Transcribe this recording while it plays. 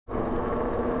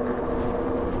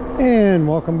And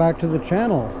welcome back to the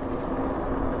channel.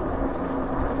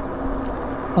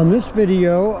 On this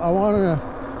video I want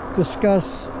to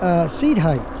discuss seat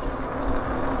height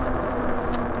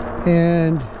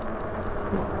and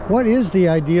what is the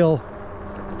ideal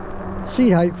seat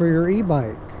height for your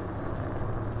e-bike.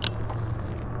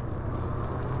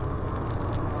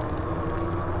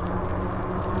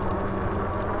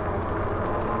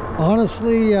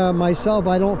 Honestly, myself,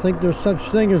 I don't think there's such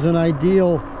thing as an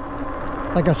ideal,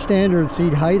 like a standard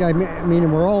seat height. I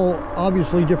mean, we're all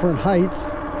obviously different heights,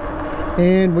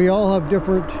 and we all have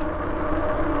different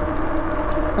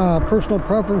personal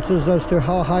preferences as to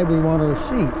how high we want our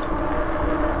seat.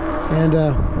 And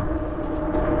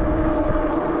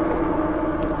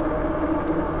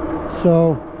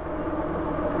so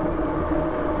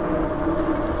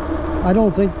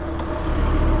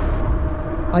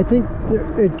I think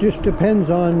it just depends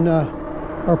on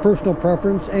our personal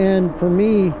preference. And for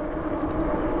me,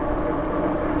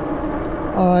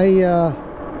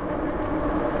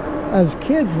 as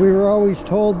kids, we were always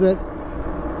told that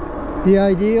the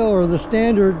ideal or the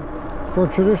standard for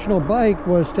a traditional bike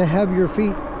was to have your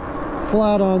feet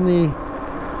flat on the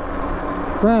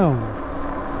ground.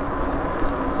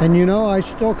 And you know, I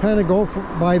still kind of go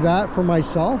by that for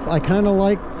myself. I kind of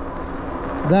like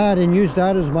that and use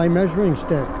that as my measuring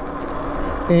stick.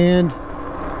 And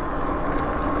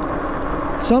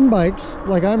some bikes,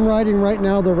 like I'm riding right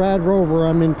now the Rad Rover,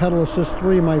 I'm in pedal assist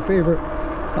 3, my favorite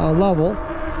level.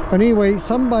 But anyway,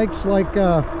 some bikes like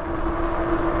the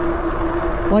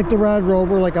Rad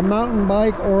Rover, like a mountain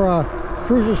bike or a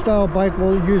cruiser style bike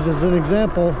we'll use as an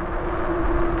example,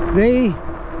 they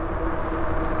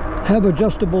have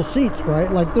adjustable seats,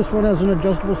 right? Like this one has an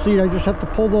adjustable seat. I just have to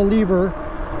pull the lever,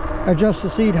 adjust the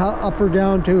seat up or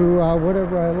down to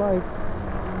whatever I like,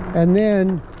 and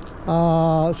then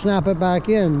snap it back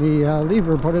in. The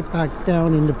lever, put it back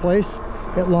down into place,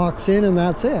 it locks in, and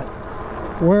that's it.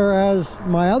 Whereas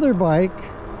my other bike,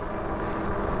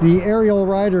 the Aerial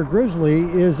Rider Grizzly,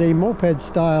 is a moped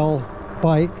style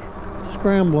bike,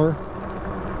 scrambler,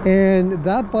 and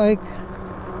that bike,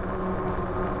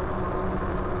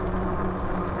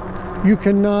 you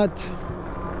cannot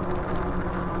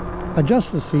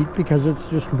adjust the seat because it's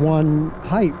just one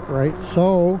height, right?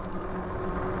 So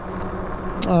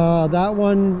that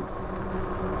one,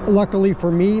 luckily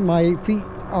for me, my feet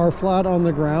are flat on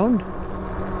the ground,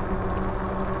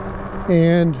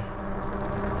 and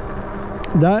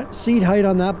that seat height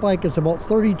on that bike is about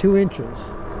 32 inches.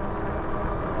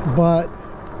 But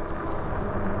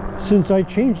since I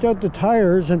changed out the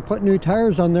tires and put new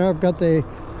tires on there, I've got the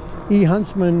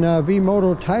Huntsman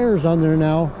V-Moto tires on there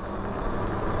now.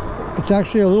 It's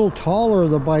actually a little taller,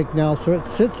 the bike now, so it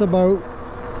sits about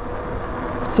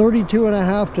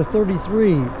 32.5 to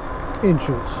 33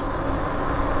 inches.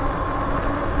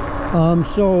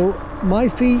 So my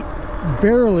feet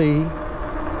barely,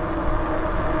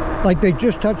 like they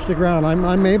just touch the ground.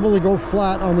 I'm able to go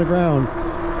flat on the ground.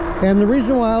 And the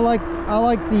reason why I like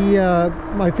the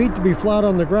my feet to be flat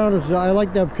on the ground is I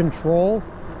like to have control.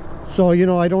 So, you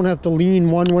know, I don't have to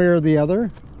lean one way or the other.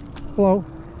 Hello.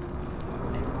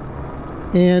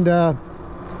 And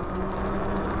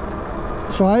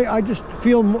so I just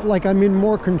feel like I'm in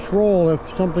more control if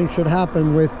something should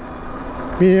happen with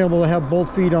being able to have both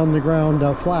feet on the ground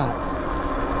flat.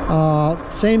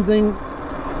 Same thing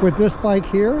with this bike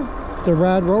here, the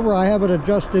Rad Rover. I have it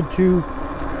adjusted to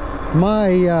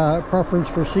my preference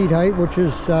for seat height, which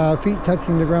is feet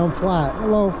touching the ground flat.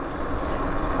 Hello.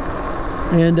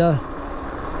 And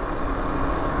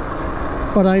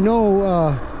but I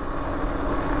know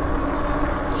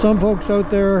some folks out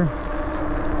there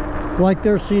like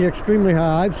their seat extremely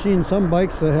high. I've seen some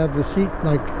bikes that have the seat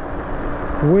like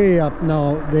way up.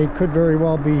 Now they could very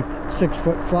well be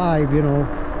 6'5", you know.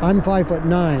 I'm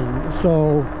 5'9",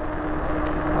 so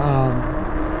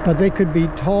but they could be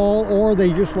tall, or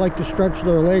they just like to stretch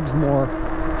their legs more.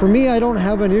 For me, I don't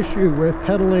have an issue with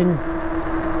pedaling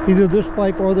either this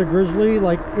bike or the Grizzly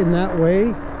like in that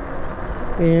way.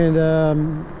 And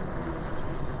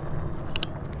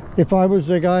if I was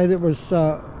a guy that was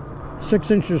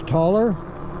 6 inches taller,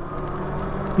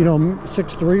 you know,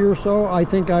 6'3" or so, I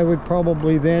think I would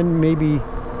probably then maybe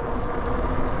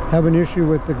have an issue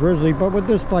with the Grizzly. But with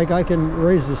this bike, I can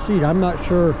raise the seat. I'm not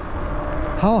sure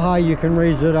how high you can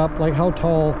raise it up, like how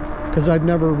tall, because I've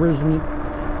never risen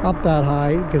up that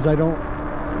high, because I don't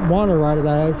want to ride it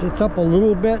that high. It's up a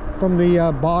little bit from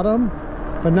the bottom,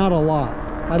 but not a lot.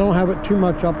 I don't have it too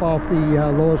much up off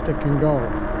the lowest it can go.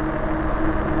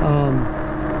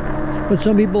 But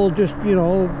some people just, you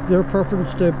know, their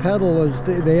preference to pedal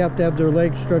is they have to have their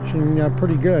legs stretching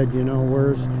pretty good, you know,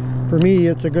 whereas for me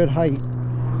it's a good height.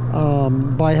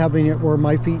 by having it where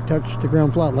my feet touch the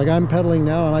ground flat. Like I'm pedaling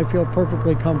now and I feel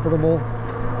perfectly comfortable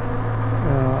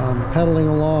pedaling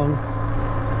along.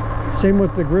 Same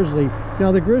with the Grizzly.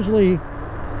 Now the Grizzly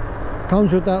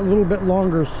comes with that little bit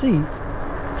longer seat,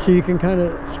 so you can kind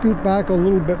of scoot back a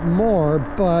little bit more,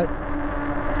 but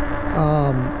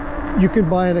you can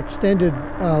buy an extended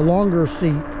longer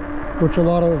seat, which a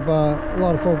lot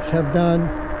of folks have done,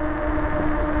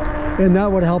 and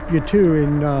that would help you too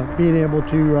in being able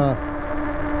to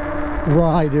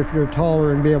ride if you're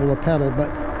taller and be able to pedal. But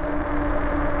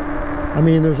I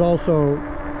mean, there's also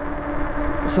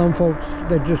some folks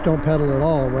that just don't pedal at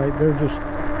all, right? They're just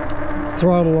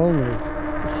throttle only,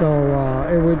 so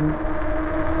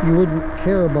you wouldn't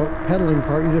care about pedaling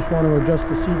part. You just want to adjust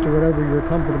the seat to whatever you're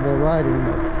comfortable riding.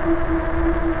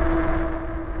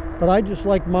 But I just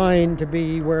like mine to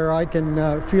be where I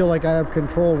can feel like I have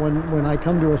control when I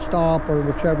come to a stop or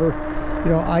whichever.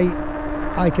 You know,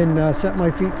 I can set my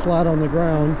feet flat on the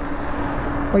ground.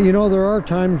 But you know, there are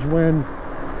times when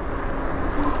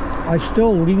I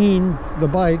still lean the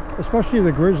bike, especially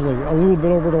the Grizzly, a little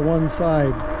bit over to one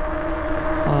side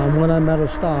when I'm at a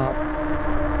stop.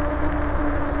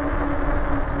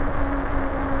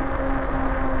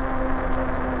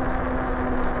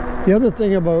 The other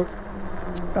thing about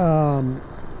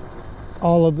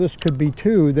all of this could be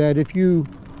too, that if you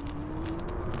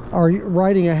are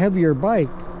riding a heavier bike,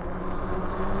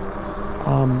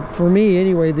 for me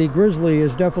anyway, the Grizzly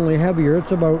is definitely heavier.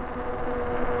 It's about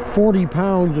 40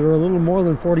 pounds or a little more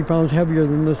than 40 pounds heavier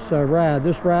than this Rad.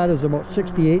 This Rad is about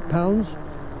 68 pounds.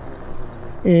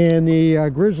 And the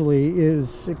Grizzly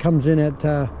it comes in at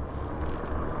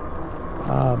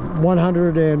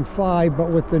 105, but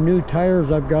with the new tires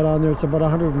I've got on there, it's about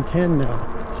 110 now.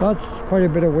 So that's quite a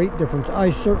bit of weight difference. I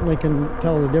certainly can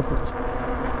tell the difference.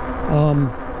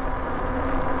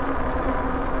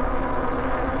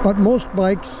 But most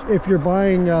bikes, if you're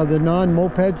buying the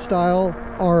non-moped style,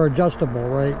 are adjustable,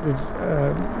 right?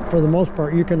 For the most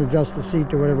part, you can adjust the seat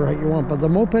to whatever height you want. But the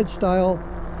moped style,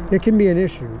 it can be an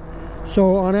issue.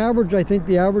 So on average, I think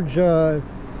the average of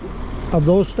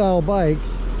those style bikes,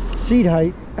 seat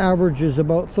height average is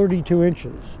about 32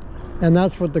 inches. And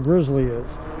that's what the Grizzly is.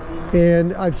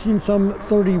 And I've seen some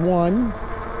 31.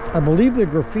 I believe the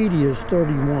Graffiti is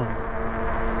 31.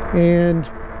 And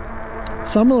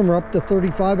some of them are up to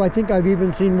 35. I think I've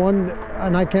even seen one,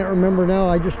 and I can't remember now.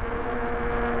 I just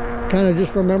kind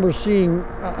of remember seeing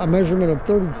a measurement of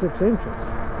 36 inches.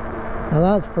 Now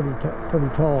that's pretty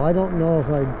tall. I don't know if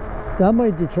that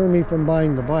might deter me from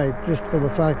buying the bike, just for the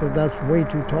fact that that's way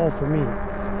too tall for me.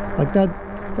 Like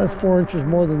that's 4 inches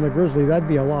more than the Grizzly. That'd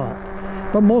be a lot.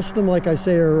 But most of them, like I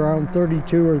say, are around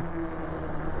 32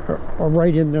 or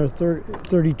right in there,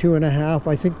 32 and a half.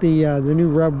 I think the new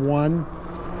Rev 1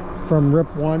 from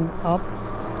Rip 1 up,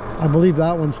 I believe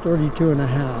that one's 32 and a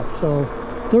half. So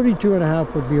 32 and a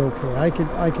half would be okay. I could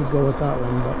go with that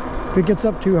one. But if it gets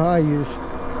up too high, you just,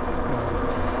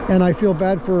 and I feel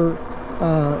bad for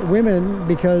women,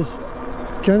 because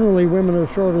generally women are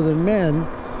shorter than men,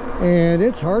 and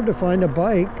it's hard to find a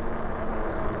bike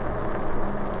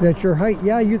that's your height.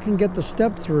 Yeah, you can get the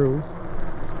step through,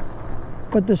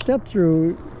 but the step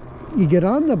through, you get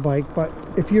on the bike, but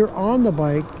if you're on the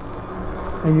bike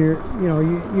and you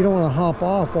don't want to hop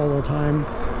off all the time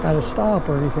at a stop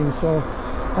or anything. So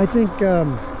I think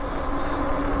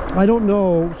I don't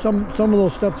know, some of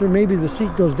those step through, maybe the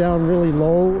seat goes down really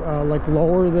low, like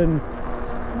lower than,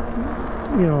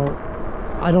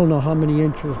 I don't know how many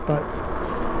inches, but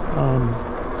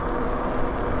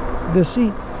the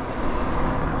seat,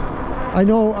 I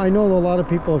know a lot of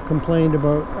people have complained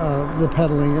about the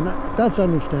pedaling, and that's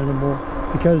understandable,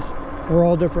 because we're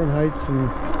all different heights, and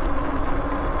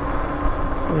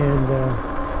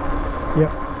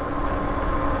yep.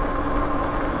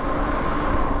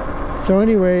 So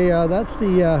anyway, that's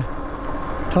the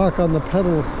talk on the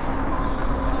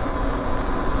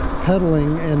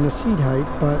pedaling and the seat height,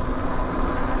 but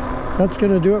that's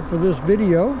going to do it for this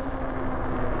video.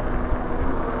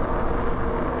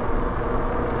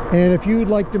 And if you'd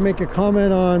like to make a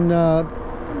comment on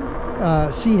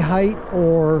seat height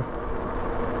or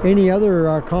any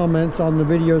other comments on the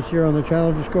videos here on the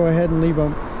channel, just go ahead and leave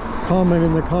a comment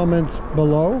in the comments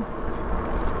below.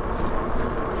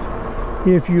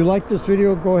 If you like this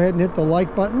video, go ahead and hit the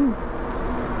like button.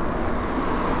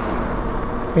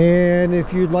 And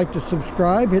if you'd like to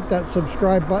subscribe, hit that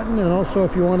subscribe button. And also,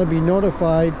 if you want to be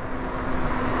notified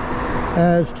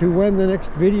as to when the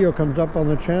next video comes up on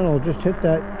the channel, just hit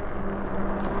that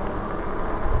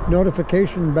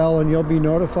notification bell and you'll be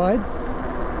notified.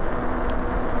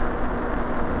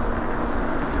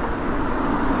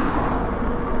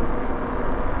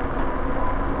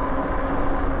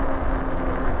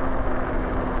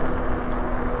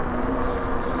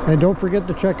 And don't forget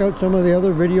to check out some of the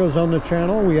other videos on the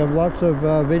channel. We have lots of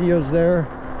videos there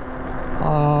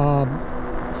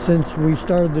since we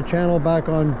started the channel back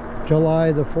on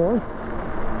July the 4th.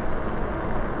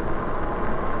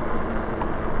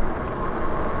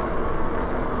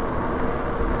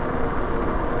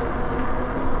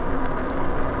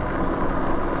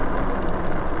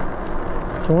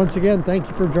 So once again, thank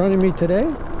you for joining me today.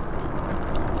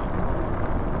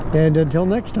 And until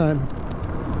next time,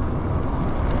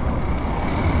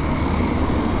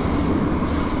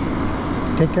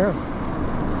 take care.